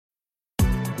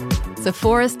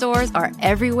Sephora stores are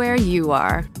everywhere you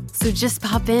are. So just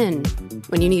pop in.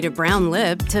 When you need a brown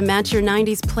lip to match your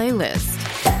 90s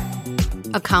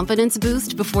playlist. A confidence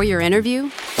boost before your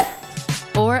interview?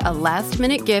 Or a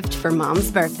last-minute gift for mom's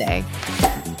birthday.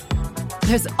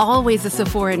 There's always a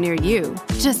Sephora near you.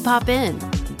 Just pop in.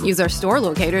 Use our store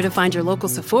locator to find your local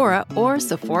Sephora or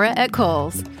Sephora at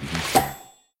Kohl's.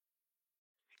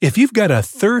 If you've got a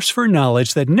thirst for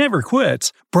knowledge that never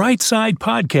quits, Brightside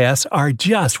Podcasts are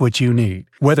just what you need.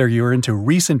 Whether you're into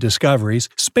recent discoveries,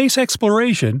 space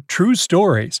exploration, true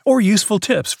stories, or useful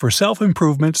tips for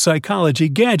self-improvement, psychology,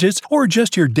 gadgets, or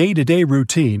just your day-to-day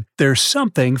routine, there's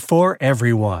something for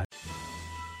everyone.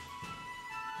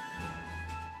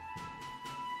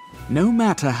 No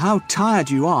matter how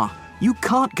tired you are, you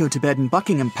can't go to bed in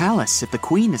Buckingham Palace if the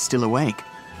Queen is still awake.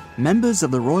 Members of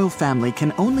the royal family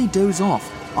can only doze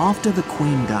off after the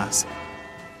Queen does.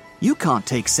 You can't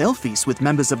take selfies with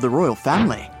members of the royal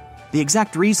family. The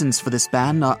exact reasons for this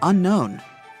ban are unknown.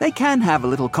 They can have a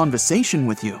little conversation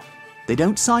with you. They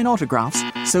don't sign autographs,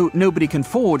 so nobody can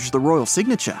forge the royal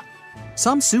signature.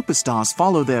 Some superstars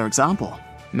follow their example.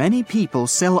 Many people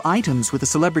sell items with a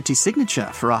celebrity signature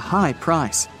for a high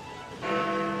price.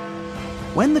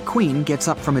 When the Queen gets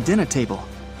up from a dinner table,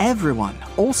 everyone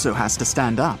also has to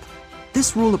stand up.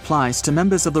 This rule applies to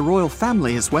members of the royal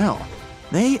family as well.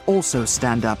 They also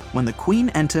stand up when the Queen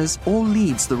enters or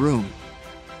leaves the room.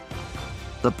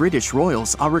 The British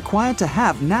royals are required to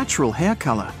have natural hair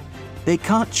color. They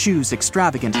can't choose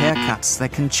extravagant haircuts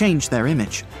that can change their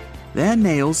image. Their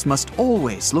nails must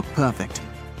always look perfect.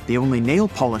 The only nail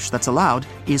polish that's allowed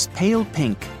is pale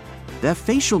pink. Their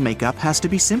facial makeup has to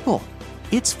be simple.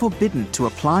 It's forbidden to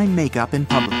apply makeup in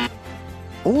public.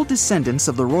 All descendants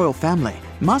of the royal family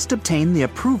must obtain the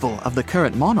approval of the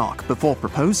current monarch before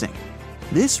proposing.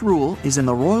 This rule is in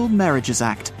the Royal Marriages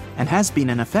Act and has been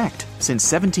in effect since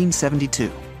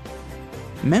 1772.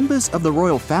 Members of the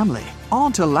royal family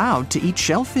aren't allowed to eat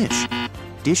shellfish.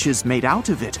 Dishes made out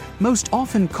of it most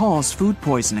often cause food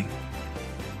poisoning.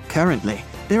 Currently,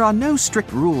 there are no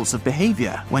strict rules of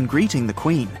behavior when greeting the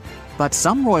Queen, but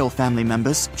some royal family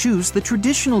members choose the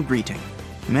traditional greeting.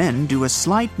 Men do a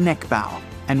slight neck bow,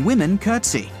 and women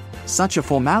curtsy. Such a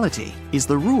formality is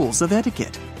the rules of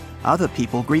etiquette. Other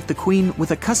people greet the Queen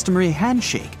with a customary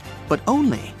handshake, but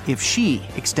only if she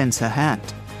extends her hand.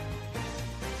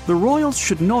 The royals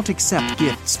should not accept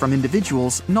gifts from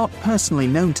individuals not personally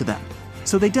known to them,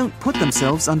 so they don't put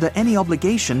themselves under any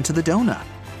obligation to the donor.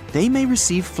 They may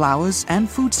receive flowers and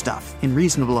foodstuff in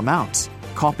reasonable amounts,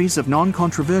 copies of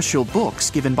non-controversial books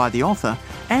given by the author,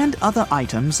 and other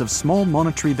items of small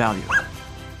monetary value.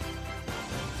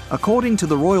 According to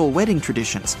the royal wedding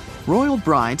traditions, royal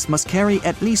brides must carry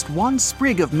at least one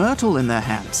sprig of myrtle in their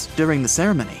hands during the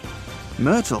ceremony.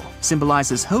 Myrtle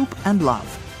symbolizes hope and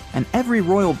love, and every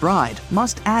royal bride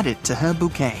must add it to her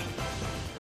bouquet.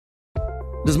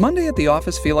 Does Monday at the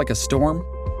office feel like a storm?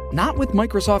 Not with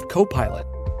Microsoft Copilot.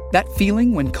 That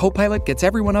feeling when Copilot gets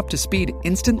everyone up to speed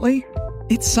instantly?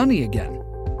 It's sunny again.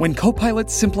 When Copilot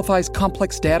simplifies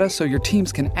complex data so your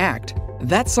teams can act,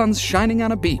 that sun's shining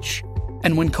on a beach.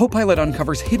 And when Copilot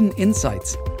uncovers hidden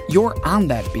insights, you're on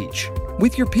that beach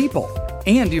with your people,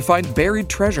 and you find buried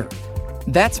treasure.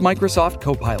 That's Microsoft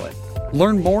Copilot.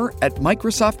 Learn more at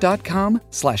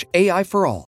Microsoft.com/AI for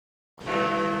all.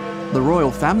 The royal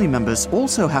family members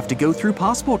also have to go through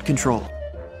passport control.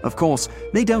 Of course,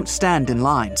 they don't stand in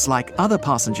lines like other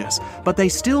passengers, but they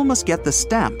still must get the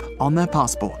stamp on their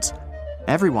passports.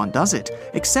 Everyone does it,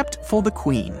 except for the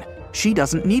Queen. She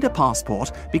doesn't need a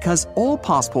passport because all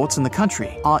passports in the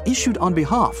country are issued on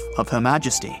behalf of Her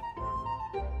Majesty.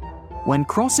 When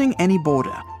crossing any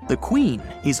border, the Queen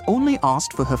is only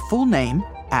asked for her full name,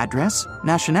 address,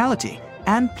 nationality,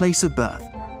 and place of birth.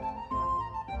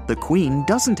 The Queen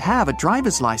doesn't have a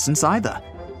driver's license either.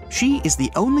 She is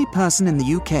the only person in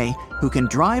the UK who can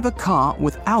drive a car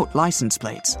without license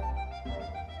plates.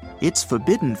 It's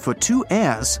forbidden for two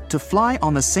heirs to fly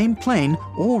on the same plane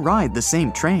or ride the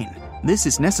same train. This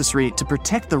is necessary to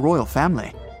protect the royal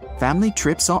family. Family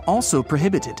trips are also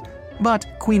prohibited, but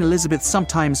Queen Elizabeth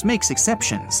sometimes makes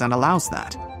exceptions and allows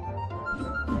that.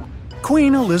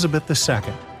 Queen Elizabeth II,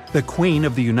 the Queen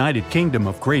of the United Kingdom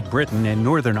of Great Britain and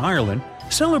Northern Ireland,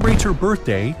 celebrates her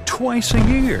birthday twice a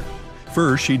year.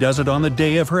 First, she does it on the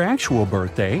day of her actual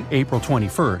birthday, April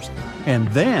 21st, and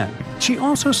then she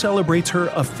also celebrates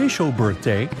her official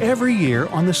birthday every year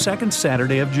on the second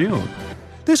Saturday of June.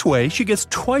 This way, she gets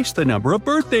twice the number of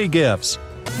birthday gifts.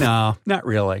 No, not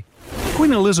really.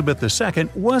 Queen Elizabeth II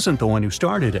wasn't the one who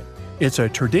started it. It's a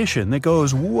tradition that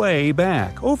goes way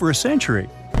back, over a century.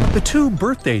 The two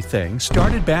birthday thing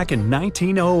started back in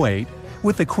 1908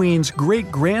 with the Queen's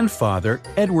great-grandfather,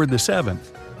 Edward VII.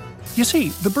 You see,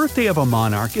 the birthday of a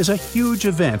monarch is a huge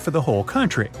event for the whole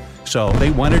country, so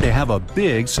they wanted to have a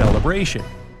big celebration.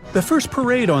 The first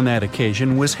parade on that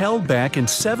occasion was held back in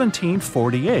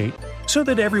 1748 so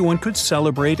that everyone could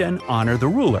celebrate and honor the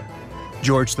ruler.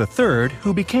 George III,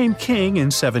 who became king in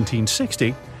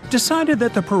 1760, decided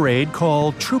that the parade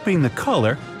called Trooping the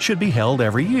Color should be held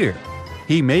every year.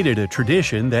 He made it a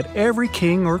tradition that every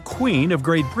king or queen of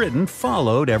Great Britain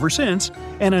followed ever since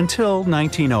and until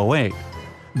 1908.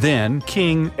 Then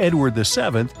King Edward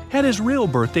VII had his real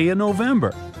birthday in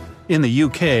November. In the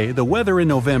UK, the weather in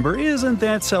November isn't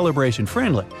that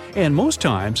celebration-friendly, and most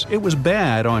times it was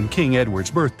bad on King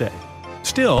Edward's birthday.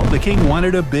 Still, the king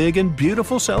wanted a big and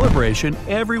beautiful celebration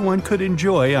everyone could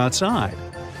enjoy outside.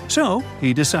 So,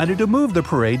 he decided to move the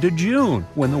parade to June,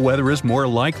 when the weather is more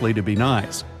likely to be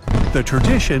nice. The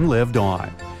tradition lived on.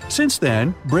 Since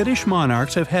then, British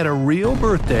monarchs have had a real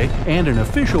birthday and an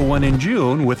official one in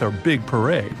June with a big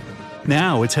parade.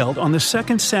 Now it's held on the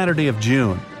second Saturday of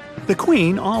June. The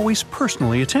Queen always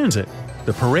personally attends it.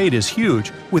 The parade is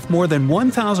huge, with more than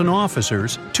 1,000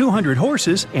 officers, 200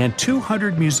 horses, and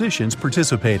 200 musicians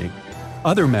participating.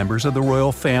 Other members of the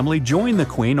royal family join the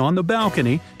Queen on the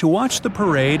balcony to watch the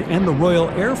parade and the Royal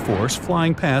Air Force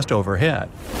flying past overhead.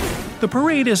 The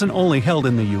parade isn't only held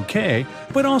in the UK,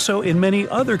 but also in many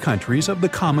other countries of the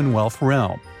Commonwealth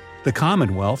realm. The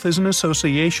Commonwealth is an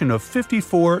association of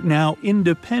 54 now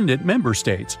independent member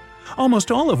states, almost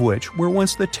all of which were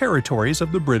once the territories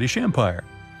of the British Empire.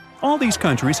 All these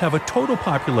countries have a total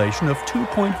population of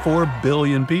 2.4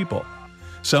 billion people.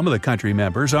 Some of the country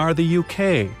members are the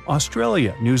UK,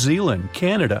 Australia, New Zealand,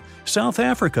 Canada, South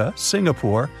Africa,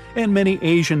 Singapore, and many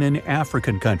Asian and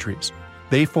African countries.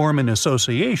 They form an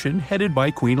association headed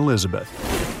by Queen Elizabeth.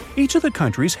 Each of the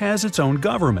countries has its own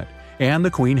government, and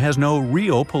the Queen has no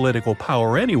real political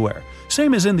power anywhere,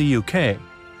 same as in the UK.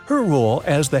 Her role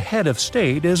as the head of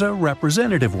state is a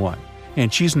representative one,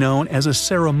 and she's known as a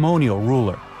ceremonial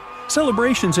ruler.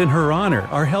 Celebrations in her honor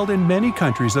are held in many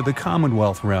countries of the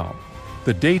Commonwealth realm.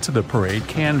 The dates of the parade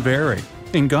can vary.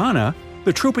 In Ghana,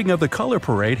 the Trooping of the Color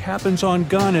parade happens on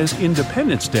Ghana's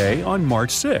Independence Day on March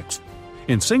 6th.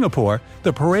 In Singapore,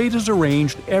 the parade is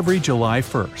arranged every July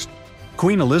 1st.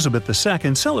 Queen Elizabeth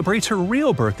II celebrates her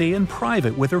real birthday in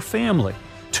private with her family,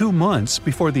 2 months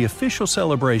before the official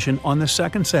celebration on the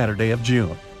second Saturday of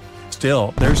June.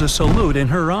 Still, there's a salute in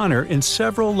her honor in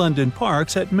several London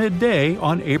parks at midday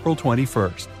on April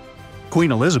 21st.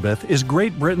 Queen Elizabeth is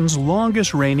Great Britain's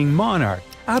longest reigning monarch,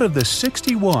 out of the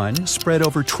 61 spread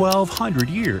over 1,200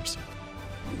 years.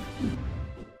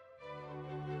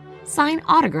 Sign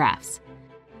autographs.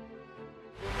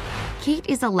 Kate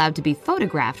is allowed to be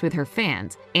photographed with her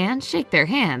fans and shake their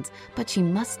hands, but she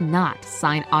must not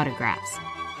sign autographs.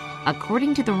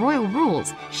 According to the royal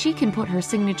rules, she can put her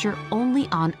signature only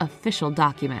on official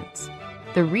documents.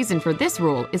 The reason for this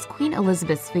rule is Queen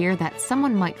Elizabeth's fear that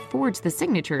someone might forge the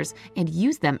signatures and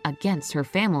use them against her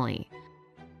family.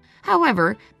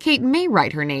 However, Kate may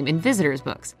write her name in visitors'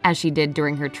 books, as she did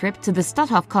during her trip to the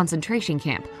Stutthof concentration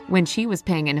camp when she was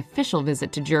paying an official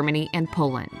visit to Germany and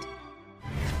Poland.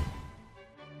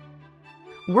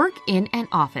 Work in an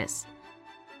office.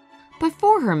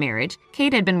 Before her marriage,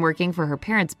 Kate had been working for her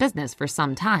parents' business for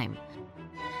some time.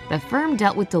 The firm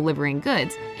dealt with delivering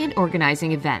goods and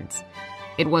organizing events.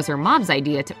 It was her mom's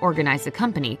idea to organize the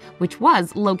company, which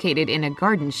was located in a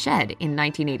garden shed in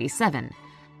 1987.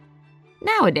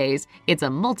 Nowadays, it's a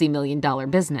multi-million-dollar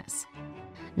business.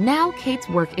 Now Kate's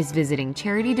work is visiting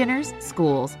charity dinners,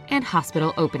 schools, and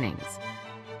hospital openings.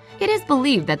 It is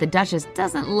believed that the Duchess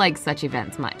doesn't like such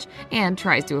events much and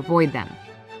tries to avoid them.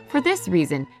 For this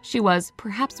reason, she was,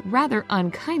 perhaps rather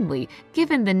unkindly,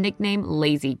 given the nickname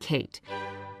Lazy Kate.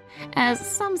 As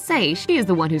some say, she is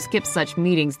the one who skips such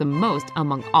meetings the most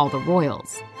among all the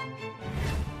royals.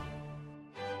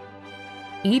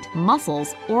 Eat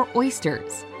mussels or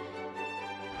oysters.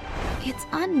 It's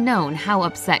unknown how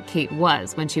upset Kate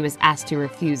was when she was asked to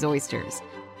refuse oysters.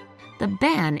 The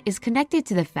ban is connected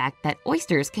to the fact that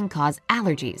oysters can cause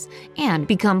allergies and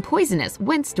become poisonous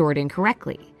when stored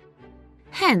incorrectly.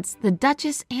 Hence, the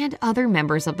Duchess and other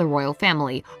members of the royal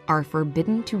family are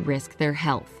forbidden to risk their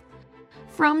health.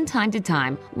 From time to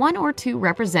time, 1 or 2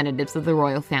 representatives of the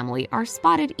royal family are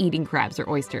spotted eating crabs or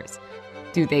oysters.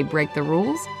 Do they break the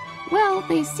rules? Well,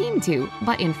 they seem to,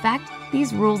 but in fact,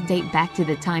 these rules date back to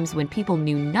the times when people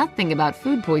knew nothing about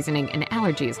food poisoning and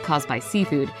allergies caused by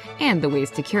seafood and the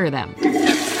ways to cure them.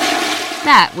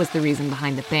 That was the reason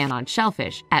behind the ban on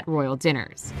shellfish at royal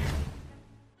dinners.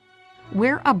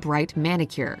 Wear a bright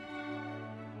manicure.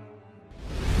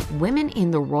 women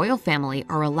in the royal family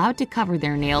are allowed to cover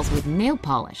their nails with nail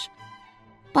polish.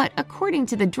 But according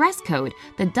to the dress code,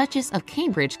 the Duchess of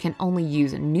Cambridge can only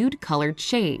use nude-colored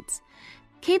shades.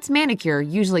 Kate's manicure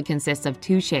usually consists of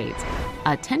 2 shades,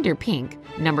 a tender pink,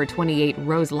 number 28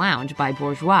 Rose Lounge by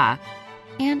Bourjois,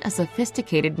 and a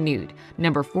sophisticated nude,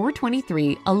 number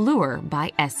 423 Allure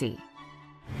by Essie.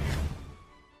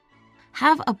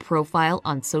 Have a profile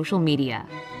on social media.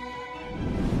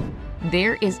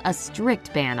 There is a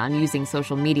strict ban on using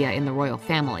social media in the royal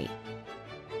family.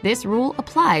 This rule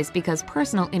applies because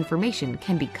personal information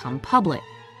can become public.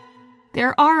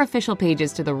 There are official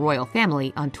pages to the royal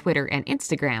family on Twitter and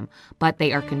Instagram, but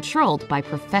they are controlled by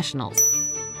professionals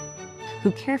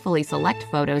who carefully select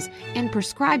photos and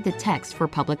prescribe the text for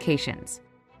publications.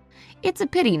 It's a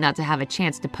pity not to have a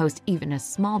chance to post even a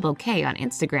small bouquet on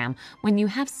Instagram when you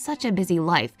have such a busy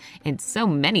life and so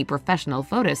many professional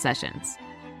photo sessions.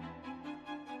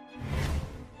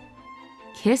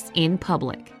 Kiss in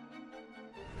public.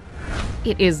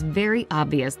 It is very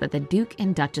obvious that the Duke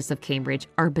and Duchess of Cambridge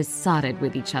are besotted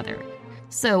with each other.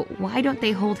 So why don't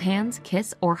they hold hands,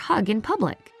 kiss, or hug in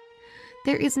public?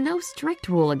 There is no strict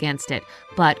rule against it,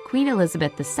 but Queen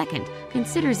Elizabeth II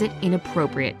considers it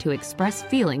inappropriate to express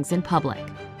feelings in public.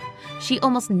 She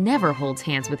almost never holds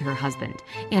hands with her husband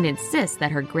and insists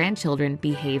that her grandchildren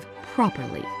behave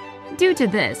properly. Due to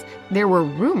this, there were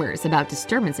rumors about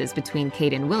disturbances between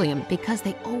Kate and William because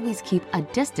they always keep a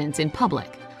distance in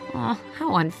public. Aw,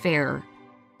 how unfair.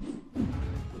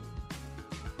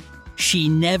 She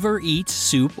never eats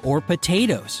soup or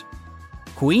potatoes.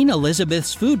 Queen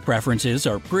Elizabeth's food preferences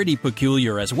are pretty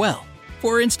peculiar as well.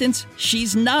 For instance,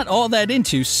 she's not all that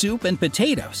into soup and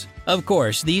potatoes. Of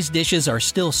course, these dishes are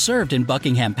still served in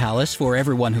Buckingham Palace for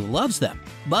everyone who loves them.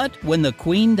 But when the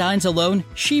Queen dines alone,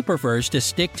 she prefers to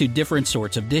stick to different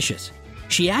sorts of dishes.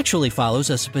 She actually follows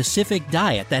a specific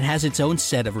diet that has its own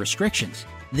set of restrictions.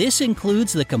 This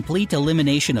includes the complete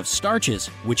elimination of starches,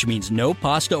 which means no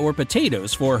pasta or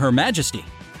potatoes for Her Majesty.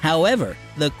 However,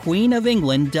 the Queen of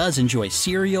England does enjoy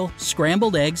cereal,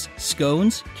 scrambled eggs,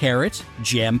 scones, carrots,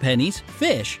 jam pennies,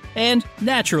 fish, and,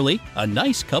 naturally, a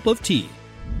nice cup of tea.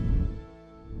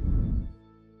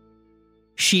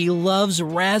 She loves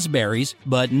raspberries,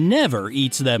 but never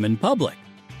eats them in public.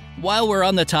 While we're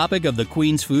on the topic of the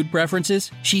Queen's food preferences,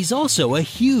 she's also a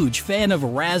huge fan of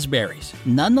raspberries.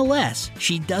 Nonetheless,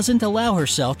 she doesn't allow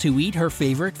herself to eat her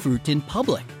favorite fruit in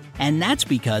public. And that's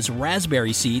because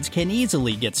raspberry seeds can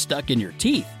easily get stuck in your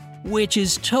teeth, which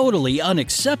is totally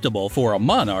unacceptable for a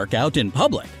monarch out in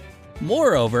public.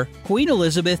 Moreover, Queen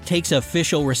Elizabeth takes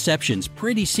official receptions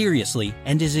pretty seriously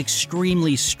and is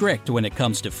extremely strict when it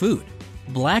comes to food.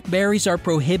 Blackberries are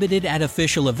prohibited at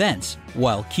official events,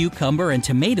 while cucumber and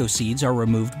tomato seeds are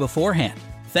removed beforehand.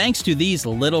 Thanks to these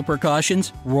little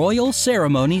precautions, royal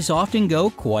ceremonies often go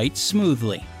quite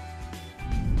smoothly.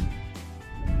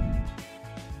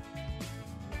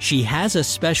 She has a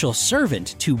special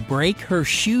servant to break her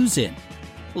shoes in.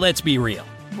 Let's be real,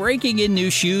 breaking in new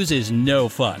shoes is no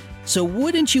fun. So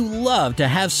wouldn't you love to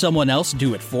have someone else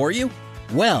do it for you?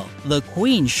 Well, the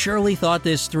Queen surely thought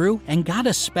this through and got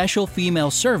a special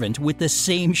female servant with the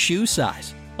same shoe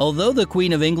size. Although the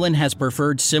Queen of England has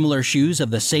preferred similar shoes of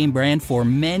the same brand for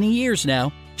many years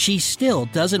now, she still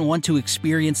doesn't want to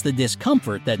experience the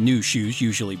discomfort that new shoes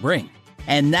usually bring.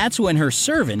 And that's when her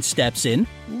servant steps in,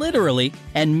 literally,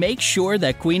 and makes sure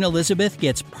that Queen Elizabeth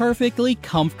gets perfectly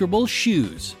comfortable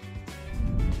shoes.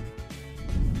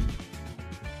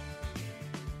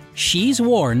 She's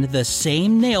worn the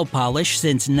same nail polish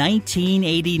since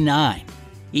 1989.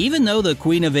 Even though the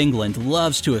Queen of England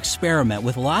loves to experiment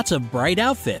with lots of bright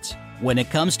outfits, when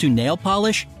it comes to nail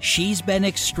polish, she's been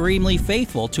extremely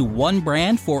faithful to one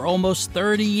brand for almost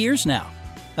 30 years now.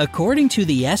 According to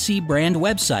the Essie brand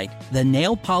website, the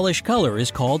nail polish color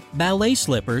is called Ballet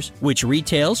Slippers, which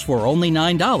retails for only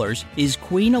 $9, is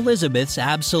Queen Elizabeth's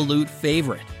absolute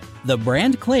favorite. The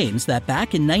brand claims that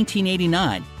back in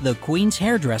 1989, the Queen's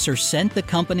hairdresser sent the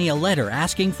company a letter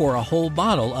asking for a whole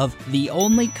bottle of the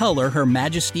only color Her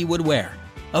Majesty would wear.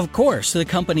 Of course, the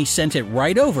company sent it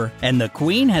right over, and the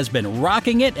Queen has been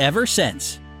rocking it ever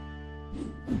since.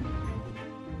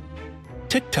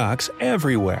 TikToks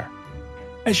everywhere.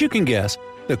 As you can guess,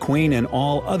 the Queen and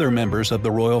all other members of the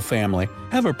royal family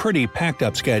have a pretty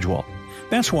packed-up schedule.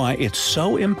 That's why it's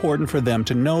so important for them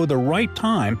to know the right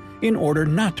time in order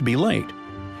not to be late.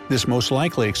 This most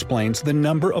likely explains the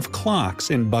number of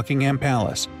clocks in Buckingham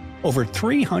Palace, over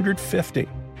 350.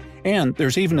 And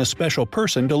there's even a special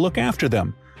person to look after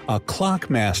them, a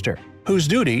clockmaster, whose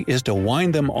duty is to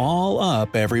wind them all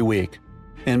up every week.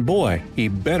 And boy, he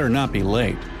better not be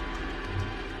late.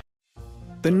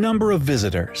 the number of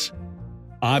visitors.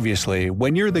 Obviously,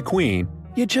 when you're the queen,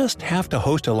 you just have to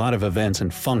host a lot of events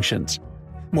and functions.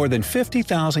 More than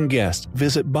 50,000 guests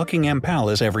visit Buckingham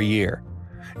Palace every year.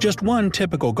 Just one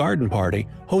typical garden party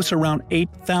hosts around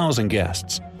 8,000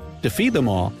 guests. To feed them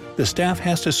all, the staff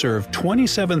has to serve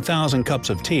 27,000 cups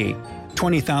of tea,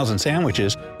 20,000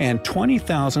 sandwiches, and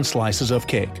 20,000 slices of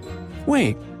cake.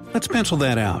 Wait, let's pencil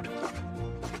that out.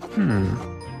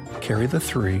 Carry the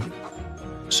 3.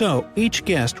 So, each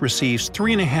guest receives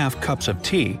 3.5 cups of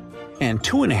tea, and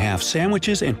 2.5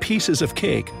 sandwiches and pieces of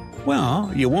cake.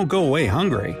 Well, you won't go away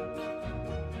hungry.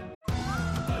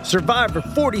 Survivor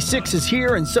 46 is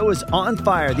here, and so is On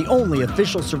Fire, the only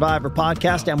official Survivor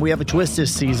podcast, and we have a twist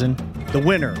this season. The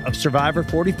winner of Survivor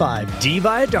 45, Dee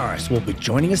Valladares, will be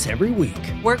joining us every week.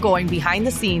 We're going behind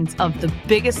the scenes of the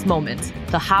biggest moments,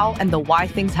 the how and the why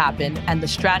things happen, and the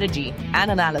strategy and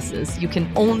analysis you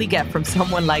can only get from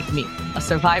someone like me, a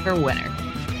Survivor winner.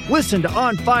 Listen to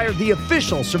On Fire, the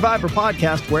official Survivor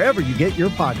podcast, wherever you get your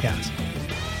podcasts.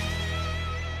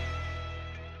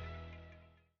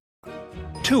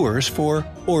 Tours for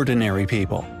ordinary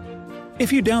people.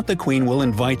 If you doubt the Queen will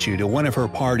invite you to one of her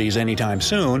parties anytime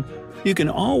soon, you can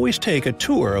always take a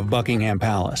tour of Buckingham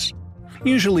Palace.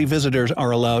 Usually visitors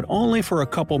are allowed only for a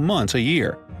couple months a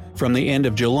year, from the end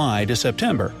of July to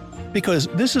September, because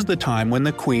this is the time when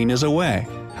the Queen is away.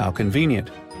 How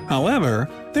convenient. However,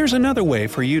 there's another way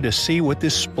for you to see what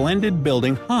this splendid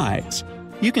building hides.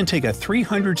 You can take a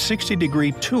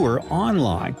 360-degree tour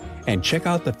online and check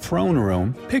out the throne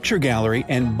room, picture gallery,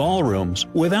 and ballrooms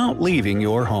without leaving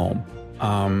your home.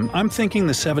 I'm thinking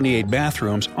the 78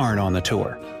 bathrooms aren't on the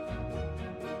tour.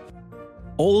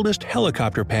 Oldest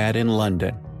helicopter pad in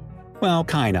London. Well,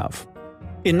 kind of.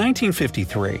 In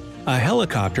 1953, a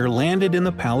helicopter landed in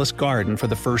the palace garden for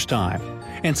the first time,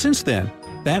 and since then,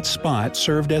 that spot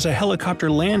served as a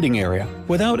helicopter landing area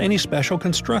without any special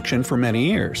construction for many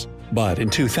years. But in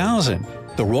 2000,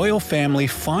 the royal family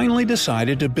finally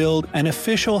decided to build an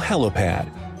official helipad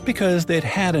because they'd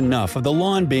had enough of the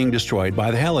lawn being destroyed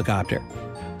by the helicopter.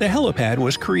 The helipad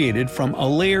was created from a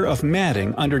layer of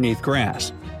matting underneath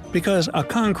grass, because a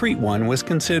concrete one was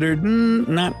considered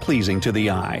not pleasing to the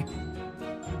eye.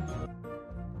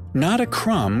 Not a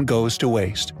crumb goes to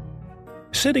waste.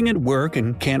 Sitting at work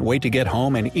and can't wait to get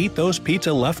home and eat those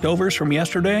pizza leftovers from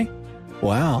yesterday?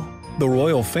 Well, the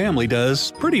royal family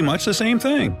does pretty much the same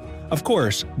thing. Of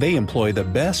course, they employ the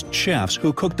best chefs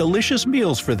who cook delicious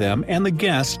meals for them and the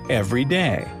guests every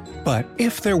day. But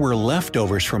if there were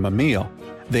leftovers from a meal,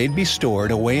 they'd be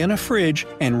stored away in a fridge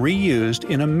and reused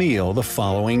in a meal the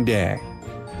following day.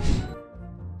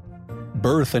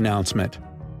 Birth announcement.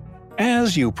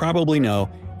 As you probably know,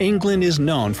 England is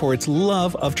known for its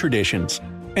love of traditions.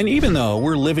 And even though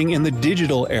we're living in the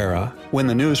digital era, when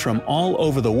the news from all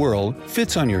over the world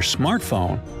fits on your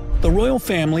smartphone, the royal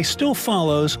family still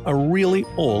follows a really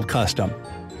old custom.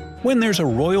 When there's a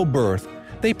royal birth,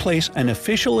 they place an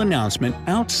official announcement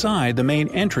outside the main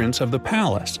entrance of the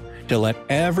palace to let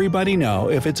everybody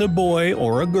know if it's a boy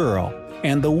or a girl,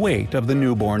 and the weight of the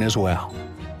newborn as well.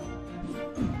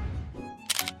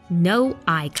 No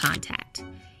eye contact.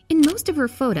 In most of her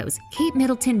photos, Kate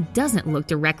Middleton doesn't look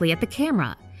directly at the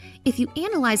camera. If you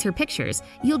analyze her pictures,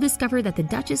 you'll discover that the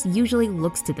Duchess usually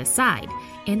looks to the side,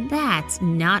 and that's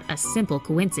not a simple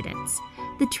coincidence.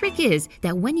 The trick is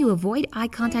that when you avoid eye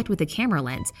contact with the camera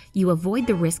lens, you avoid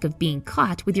the risk of being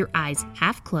caught with your eyes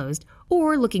half closed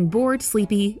or looking bored,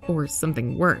 sleepy, or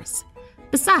something worse.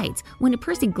 Besides, when a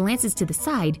person glances to the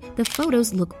side, the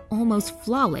photos look almost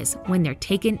flawless when they're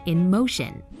taken in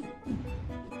motion.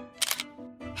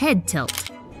 Head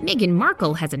tilt. Meghan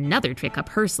Markle has another trick up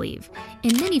her sleeve.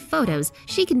 In many photos,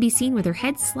 she can be seen with her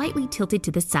head slightly tilted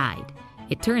to the side.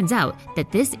 It turns out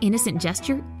that this innocent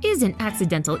gesture isn't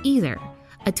accidental either.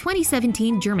 A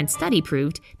 2017 German study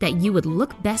proved that you would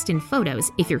look best in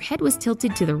photos if your head was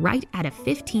tilted to the right at a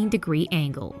 15-degree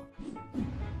angle.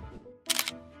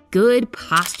 Good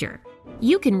posture.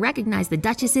 You can recognize the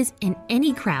Duchesses in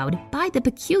any crowd by the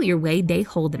peculiar way they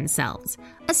hold themselves.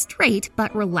 A straight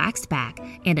but relaxed back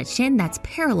and a chin that's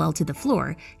parallel to the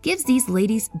floor gives these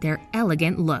ladies their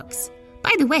elegant looks.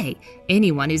 By the way,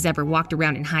 anyone who's ever walked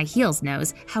around in high heels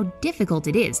knows how difficult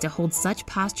it is to hold such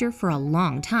posture for a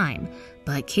long time.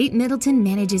 But Kate Middleton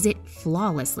manages it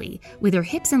flawlessly, with her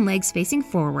hips and legs facing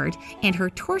forward and her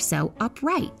torso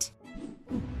upright.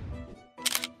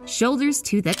 Shoulders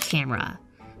to the camera.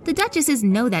 The Duchesses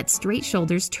know that straight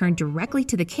shoulders turned directly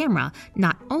to the camera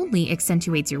not only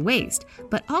accentuates your waist,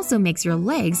 but also makes your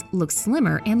legs look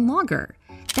slimmer and longer.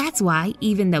 That's why,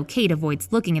 even though Kate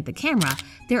avoids looking at the camera,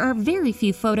 there are very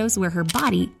few photos where her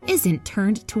body isn't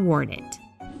turned toward it.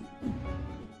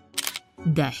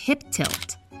 the hip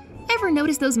tilt. Ever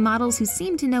notice those models who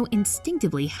seem to know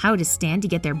instinctively how to stand to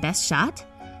get their best shot?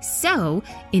 So,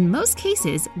 in most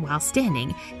cases, while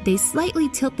standing, they slightly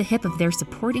tilt the hip of their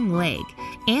supporting leg,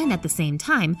 and at the same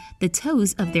time, the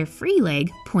toes of their free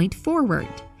leg point forward.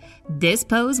 This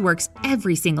pose works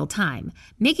every single time,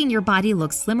 making your body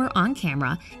look slimmer on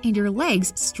camera and your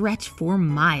legs stretch for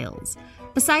miles.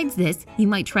 Besides this, you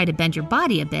might try to bend your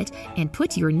body a bit and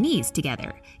put your knees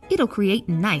together. It'll create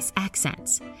nice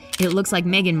accents. It looks like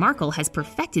Meghan Markle has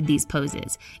perfected these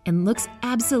poses and looks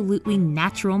absolutely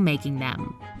natural making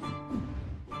them.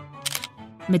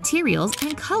 Materials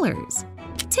and colors.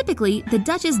 Typically, the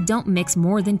Duchess don't mix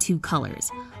more than 2 colors.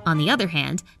 On the other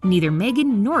hand, neither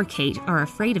Meghan nor Kate are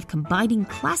afraid of combining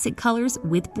classic colors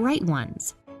with bright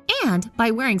ones. And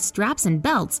by wearing straps and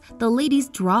belts, the ladies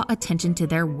draw attention to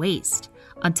their waist.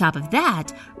 On top of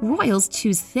that, royals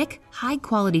choose thick,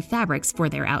 high-quality fabrics for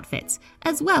their outfits,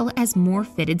 as well as more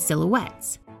fitted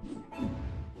silhouettes.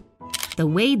 The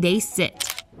way they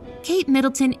sit. Kate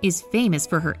Middleton is famous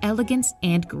for her elegance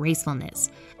and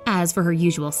gracefulness. As for her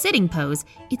usual sitting pose,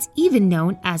 it's even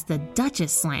known as the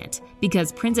Duchess slant,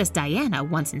 because Princess Diana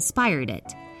once inspired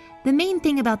it. The main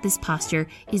thing about this posture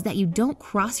is that you don't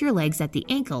cross your legs at the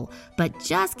ankle, but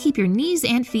just keep your knees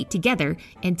and feet together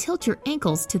and tilt your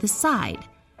ankles to the side.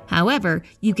 However,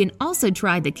 you can also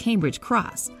try the Cambridge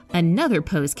Cross, another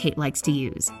pose Kate likes to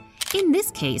use. In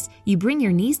this case, you bring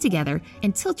your knees together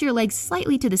and tilt your legs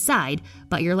slightly to the side,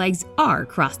 but your legs are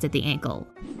crossed at the ankle.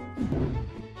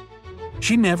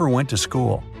 She never went to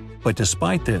school, but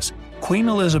despite this, Queen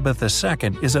Elizabeth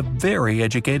II is a very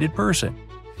educated person.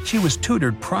 She was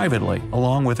tutored privately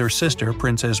along with her sister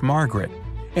Princess Margaret,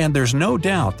 and there's no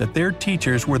doubt that their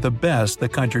teachers were the best the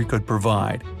country could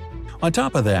provide. On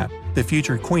top of that, the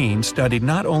future queen studied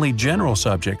not only general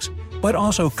subjects, but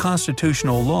also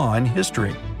constitutional law and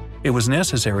history. It was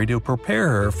necessary to prepare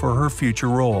her for her future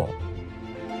role.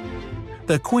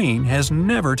 The queen has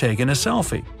never taken a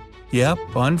selfie. Yep,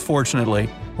 unfortunately,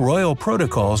 royal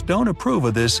protocols don't approve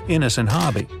of this innocent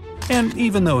hobby. And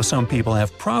even though some people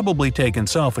have probably taken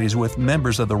selfies with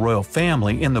members of the royal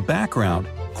family in the background,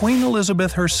 Queen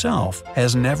Elizabeth herself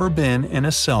has never been in a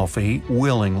selfie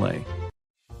willingly.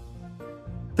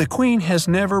 The queen has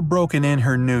never broken in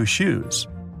her new shoes.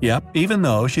 Yep, even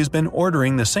though she's been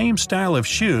ordering the same style of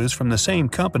shoes from the same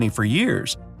company for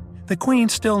years, the queen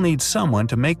still needs someone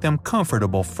to make them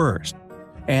comfortable first.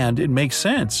 And it makes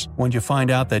sense when you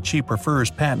find out that she prefers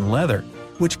patent leather,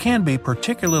 which can be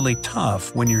particularly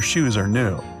tough when your shoes are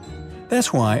new.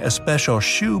 That's why a special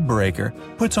shoe breaker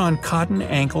puts on cotton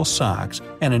ankle socks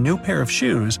and a new pair of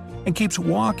shoes and keeps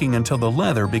walking until the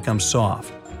leather becomes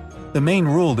soft. The main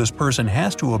rule this person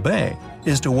has to obey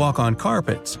is to walk on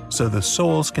carpets so the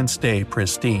soles can stay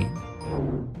pristine.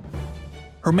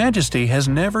 Her Majesty has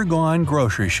never gone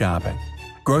grocery shopping.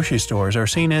 Grocery stores are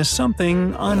seen as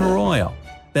something unroyal.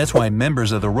 That's why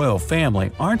members of the royal family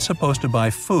aren't supposed to buy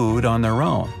food on their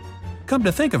own. Come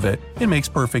to think of it, it makes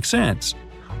perfect sense.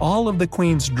 All of the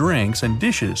queen's drinks and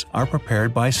dishes are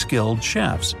prepared by skilled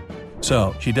chefs,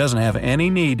 so she doesn't have any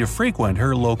need to frequent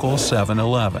her local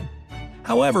 7-Eleven.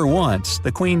 However, once,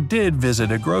 the queen did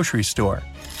visit a grocery store,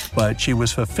 but she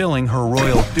was fulfilling her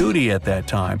royal duty at that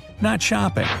time, not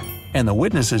shopping, and the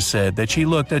witnesses said that she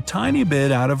looked a tiny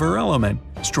bit out of her element,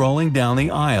 strolling down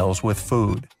the aisles with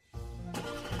food.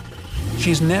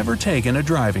 She's never taken a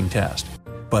driving test,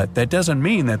 but that doesn't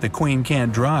mean that the queen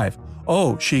can't drive.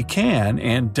 Oh, she can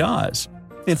and does.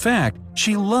 In fact,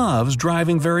 she loves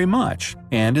driving very much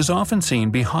and is often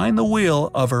seen behind the wheel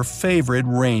of her favorite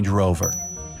Range Rover.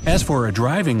 As for a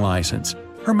driving license,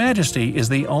 Her Majesty is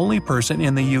the only person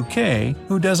in the UK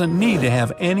who doesn't need to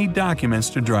have any documents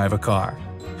to drive a car.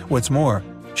 What's more,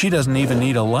 she doesn't even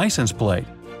need a license plate.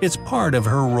 It's part of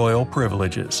her royal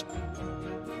privileges.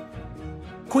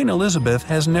 Queen Elizabeth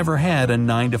has never had a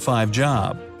 9-to-5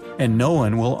 job, and no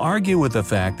one will argue with the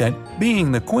fact that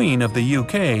being the Queen of the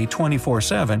UK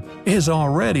 24/7 is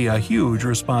already a huge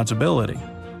responsibility.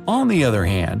 On the other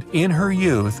hand, in her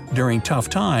youth, during tough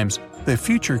times, the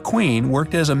future Queen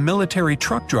worked as a military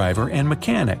truck driver and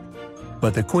mechanic.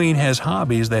 But the Queen has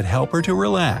hobbies that help her to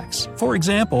relax, for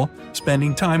example,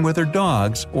 spending time with her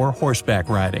dogs or horseback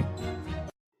riding.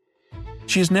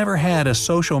 She's never had a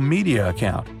social media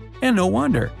account, and no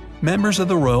wonder. Members of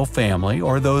the royal family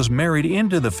or those married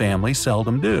into the family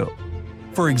seldom do.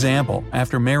 For example,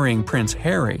 after marrying Prince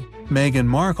Harry, Meghan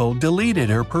Markle deleted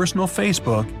her personal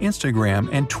Facebook, Instagram,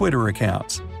 and Twitter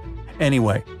accounts.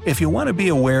 Anyway, if you want to be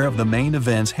aware of the main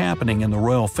events happening in the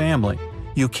royal family,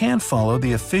 you can follow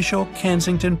the official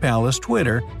Kensington Palace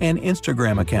Twitter and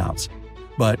Instagram accounts.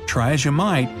 But try as you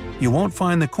might, you won't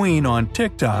find the Queen on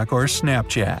TikTok or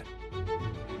Snapchat.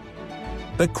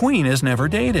 The Queen has never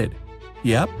dated.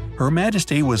 Yep, Her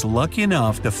Majesty was lucky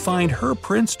enough to find her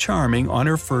Prince Charming on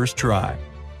her first try.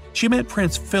 She met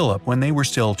Prince Philip when they were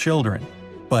still children,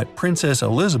 but Princess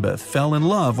Elizabeth fell in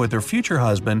love with her future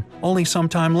husband only some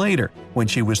time later, when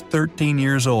she was 13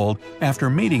 years old after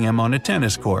meeting him on a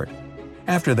tennis court.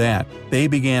 After that, they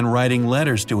began writing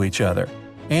letters to each other,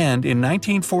 and in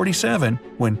 1947,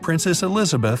 when Princess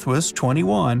Elizabeth was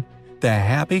 21, the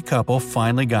happy couple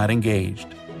finally got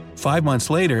engaged. 5 months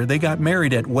later, they got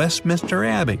married at Westminster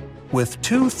Abbey, with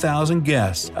 2,000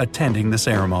 guests attending the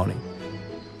ceremony.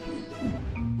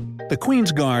 The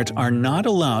Queen's guards are not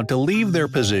allowed to leave their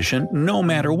position no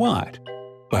matter what.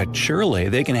 But surely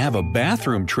they can have a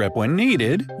bathroom trip when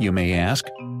needed, you may ask.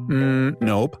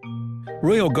 Nope.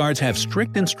 Royal guards have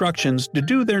strict instructions to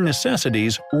do their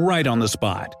necessities right on the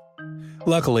spot.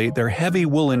 Luckily, their heavy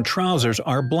woolen trousers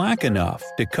are black enough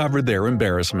to cover their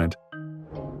embarrassment.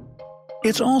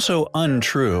 It's also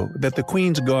untrue that the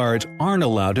Queen's guards aren't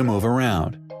allowed to move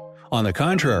around. On the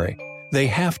contrary, they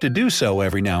have to do so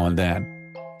every now and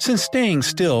then. Since staying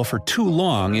still for too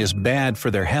long is bad for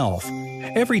their health,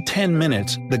 every 10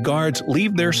 minutes the guards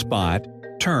leave their spot,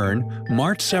 turn,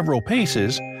 march several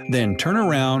paces, then turn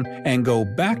around and go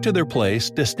back to their place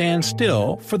to stand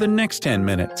still for the next 10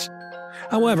 minutes.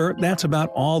 However, that's about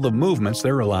all the movements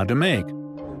they're allowed to make.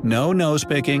 No nose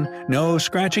picking, no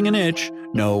scratching an itch,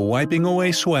 no wiping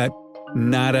away sweat,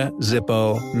 nada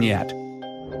zippo niet.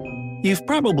 You've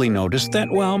probably noticed that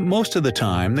while most of the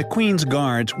time the Queen's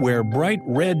guards wear bright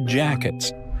red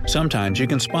jackets, sometimes you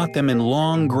can spot them in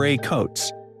long gray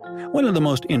coats. One of the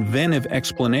most inventive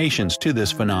explanations to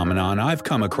this phenomenon I've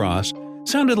come across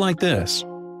sounded like this.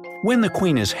 When the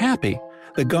Queen is happy,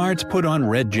 the guards put on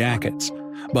red jackets,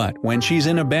 but when she's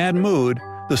in a bad mood,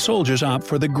 the soldiers opt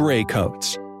for the gray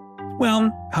coats.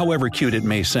 Well, however cute it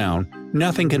may sound,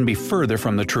 nothing can be further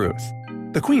from the truth.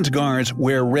 The Queen's guards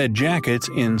wear red jackets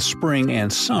in spring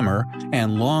and summer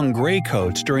and long gray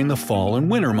coats during the fall and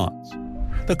winter months.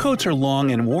 The coats are long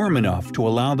and warm enough to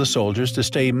allow the soldiers to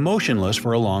stay motionless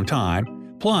for a long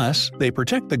time, plus they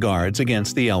protect the guards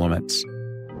against the elements.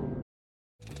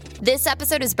 This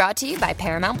episode is brought to you by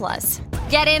Paramount Plus.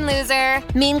 Get in, loser!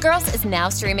 Mean Girls is now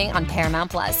streaming on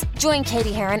Paramount Plus. Join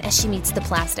Katie Heron as she meets the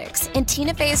plastics in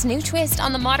Tina Fey's new twist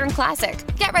on the modern classic.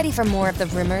 Get ready for more of the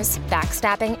rumors,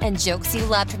 backstabbing, and jokes you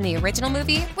loved from the original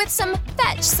movie with some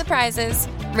fetch surprises.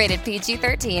 Rated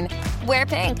PG-13. Wear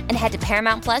pink and head to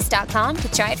ParamountPlus.com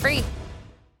to try it free.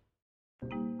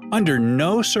 Under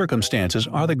no circumstances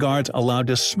are the guards allowed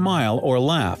to smile or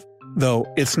laugh, though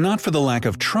it's not for the lack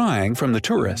of trying from the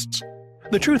tourists.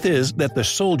 The truth is that the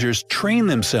soldiers train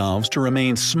themselves to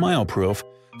remain smile-proof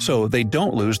so they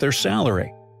don't lose their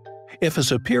salary. If a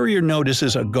superior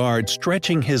notices a guard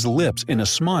stretching his lips in a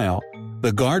smile,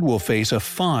 the guard will face a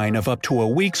fine of up to a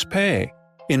week's pay.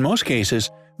 In most cases,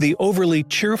 the overly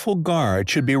cheerful guard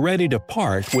should be ready to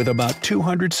part with about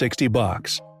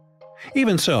 $260.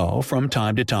 Even so, from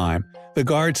time to time, the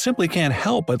guards simply can't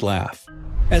help but laugh.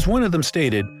 As one of them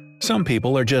stated, some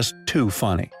people are just too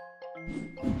funny.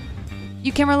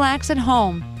 You can relax at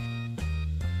home.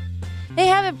 They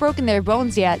haven't broken their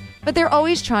bones yet, but they're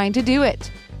always trying to do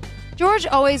it. George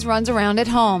always runs around at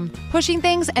home, pushing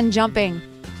things and jumping.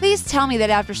 Please tell me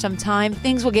that after some time,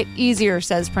 things will get easier,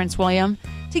 says Prince William.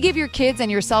 To give your kids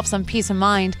and yourself some peace of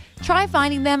mind, try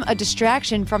finding them a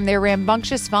distraction from their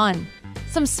rambunctious fun.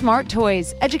 Some smart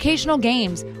toys, educational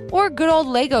games, or good old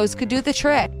Legos could do the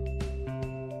trick.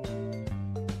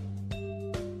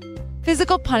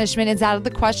 Physical punishment is out of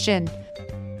the question.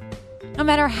 No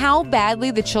matter how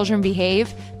badly the children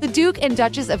behave, the Duke and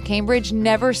Duchess of Cambridge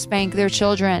never spank their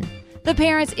children. The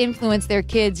parents influence their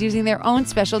kids using their own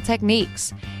special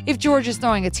techniques. If George is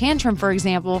throwing a tantrum, for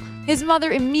example, his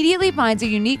mother immediately finds a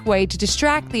unique way to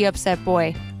distract the upset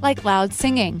boy, like loud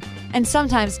singing. And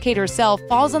sometimes Kate herself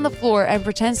falls on the floor and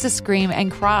pretends to scream and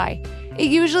cry.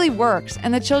 It usually works,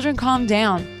 and the children calm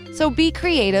down. So be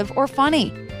creative or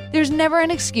funny. There's never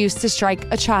an excuse to strike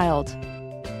a child.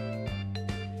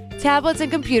 Tablets and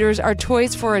computers are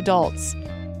toys for adults.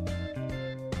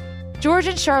 George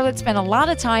and Charlotte spend a lot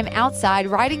of time outside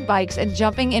riding bikes and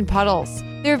jumping in puddles.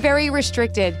 They're very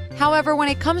restricted. However, when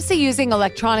it comes to using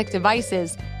electronic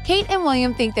devices, Kate and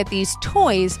William think that these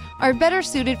toys are better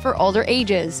suited for older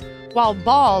ages, while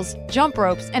balls, jump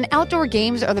ropes, and outdoor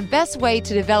games are the best way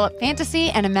to develop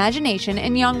fantasy and imagination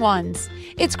in young ones.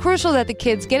 It's crucial that the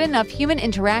kids get enough human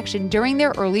interaction during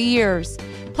their early years.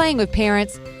 Playing with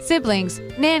parents, siblings,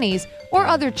 nannies, or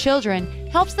other children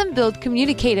helps them build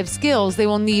communicative skills they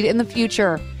will need in the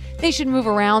future. They should move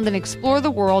around and explore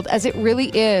the world as it really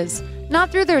is,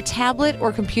 not through their tablet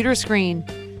or computer screen.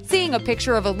 Seeing a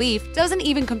picture of a leaf doesn't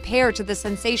even compare to the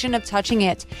sensation of touching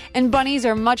it, and bunnies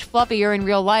are much fluffier in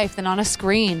real life than on a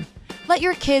screen. Let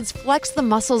your kids flex the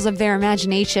muscles of their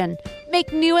imagination,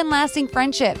 make new and lasting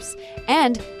friendships,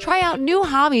 and try out new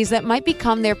hobbies that might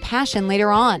become their passion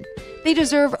later on. They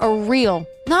deserve a real,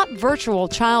 not virtual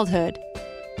childhood.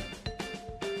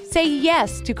 Say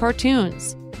yes to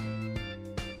cartoons.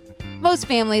 Most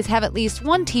families have at least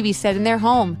one TV set in their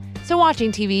home, so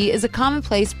watching TV is a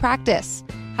commonplace practice.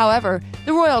 However,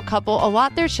 the royal couple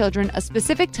allot their children a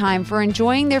specific time for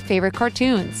enjoying their favorite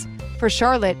cartoons. For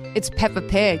Charlotte, it's Peppa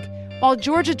Pig, while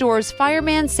George adores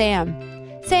Fireman Sam.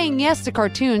 Saying yes to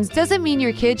cartoons doesn't mean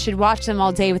your kids should watch them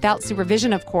all day without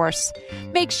supervision, of course.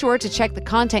 Make sure to check the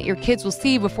content your kids will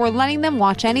see before letting them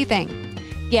watch anything.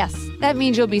 Yes, that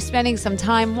means you'll be spending some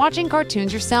time watching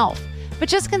cartoons yourself, but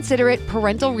just consider it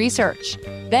parental research.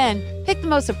 Then, pick the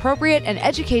most appropriate and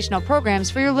educational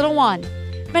programs for your little one.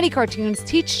 Many cartoons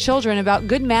teach children about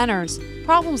good manners,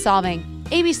 problem solving,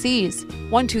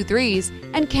 ABCs, 1, 2, 3s,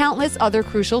 and countless other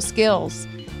crucial skills.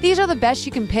 These are the best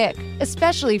you can pick,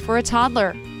 especially for a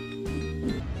toddler.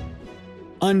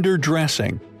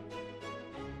 Underdressing.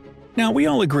 Now, we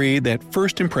all agree that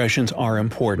first impressions are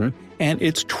important, and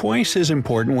it's twice as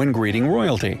important when greeting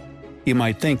royalty. You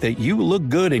might think that you look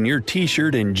good in your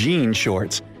t-shirt and jean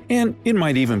shorts, and it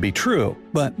might even be true,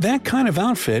 but that kind of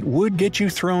outfit would get you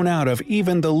thrown out of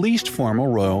even the least formal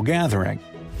royal gathering.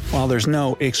 While there's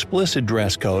no explicit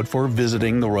dress code for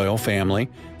visiting the royal family,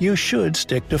 you should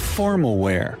stick to formal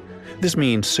wear. This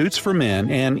means suits for men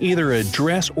and either a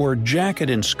dress or jacket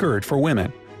and skirt for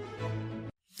women.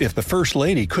 If the First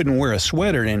Lady couldn't wear a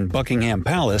sweater in Buckingham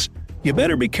Palace, you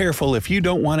better be careful if you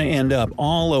don't want to end up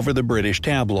all over the British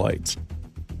tabloids.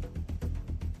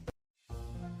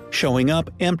 Showing up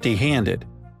empty-handed.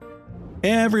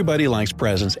 Everybody likes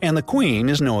presents, and the Queen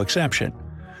is no exception.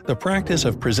 The practice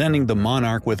of presenting the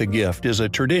monarch with a gift is a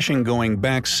tradition going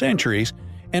back centuries,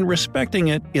 and respecting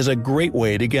it is a great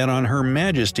way to get on Her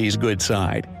Majesty's good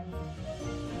side.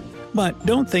 But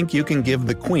don't think you can give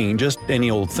the Queen just any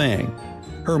old thing.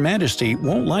 Her Majesty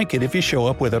won't like it if you show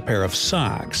up with a pair of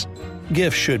socks.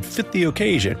 Gifts should fit the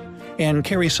occasion and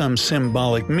carry some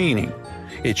symbolic meaning.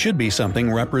 It should be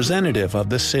something representative of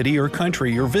the city or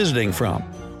country you're visiting from,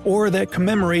 or that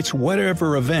commemorates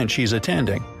whatever event she's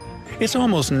attending. It's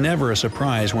almost never a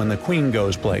surprise when the Queen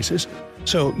goes places,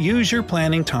 so use your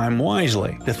planning time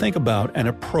wisely to think about an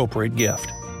appropriate gift.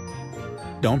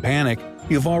 Don't panic,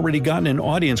 you've already gotten an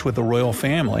audience with the royal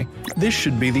family. This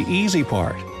should be the easy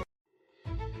part.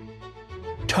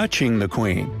 Touching the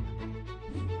Queen.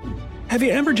 Have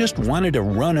you ever just wanted to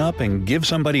run up and give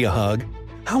somebody a hug?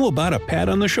 How about a pat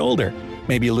on the shoulder?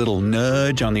 Maybe a little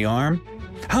nudge on the arm?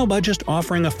 How about just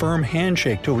offering a firm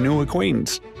handshake to a new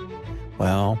acquaintance?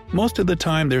 Well, most of the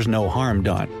time there's no harm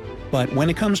done, but when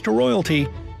it comes to royalty,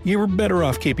 you're better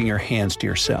off keeping your hands to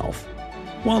yourself.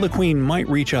 While the Queen might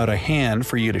reach out a hand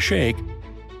for you to shake,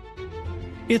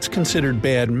 it's considered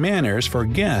bad manners for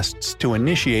guests to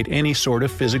initiate any sort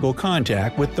of physical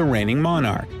contact with the reigning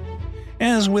monarch.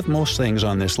 As with most things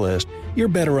on this list, you're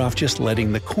better off just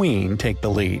letting the Queen take the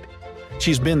lead.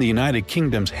 She's been the United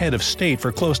Kingdom's head of state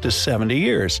for close to 70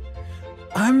 years.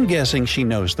 I'm guessing she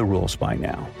knows the rules by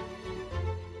now.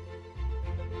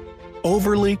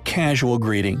 Overly casual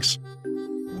greetings.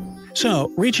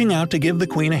 So, reaching out to give the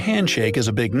Queen a handshake is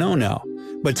a big no-no,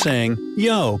 but saying,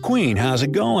 "Yo, Queen, how's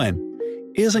it going?"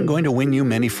 isn't going to win you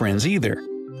many friends either.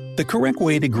 The correct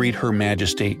way to greet Her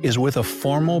Majesty is with a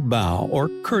formal bow or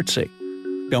curtsy.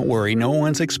 Don't worry, no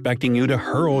one's expecting you to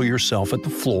hurl yourself at the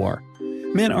floor.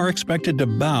 Men are expected to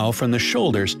bow from the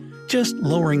shoulders, just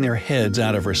lowering their heads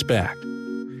out of respect.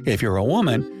 If you're a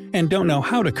woman and don't know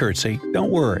how to curtsy,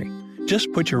 don't worry.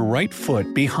 Just put your right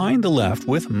foot behind the left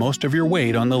with most of your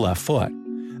weight on the left foot.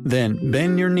 Then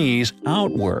bend your knees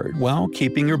outward while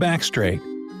keeping your back straight.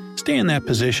 Stay in that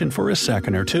position for a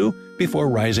second or two before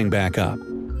rising back up.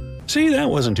 See, that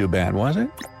wasn't too bad, was it?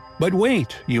 But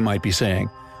wait, you might be saying,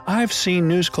 I've seen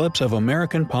news clips of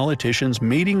American politicians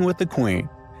meeting with the Queen.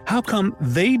 How come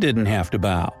they didn't have to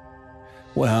bow?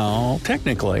 Well,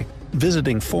 technically,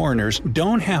 visiting foreigners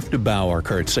don't have to bow or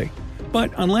curtsy.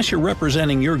 But unless you're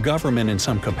representing your government in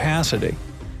some capacity,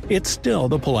 it's still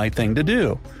the polite thing to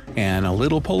do, and a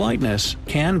little politeness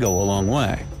can go a long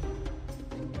way.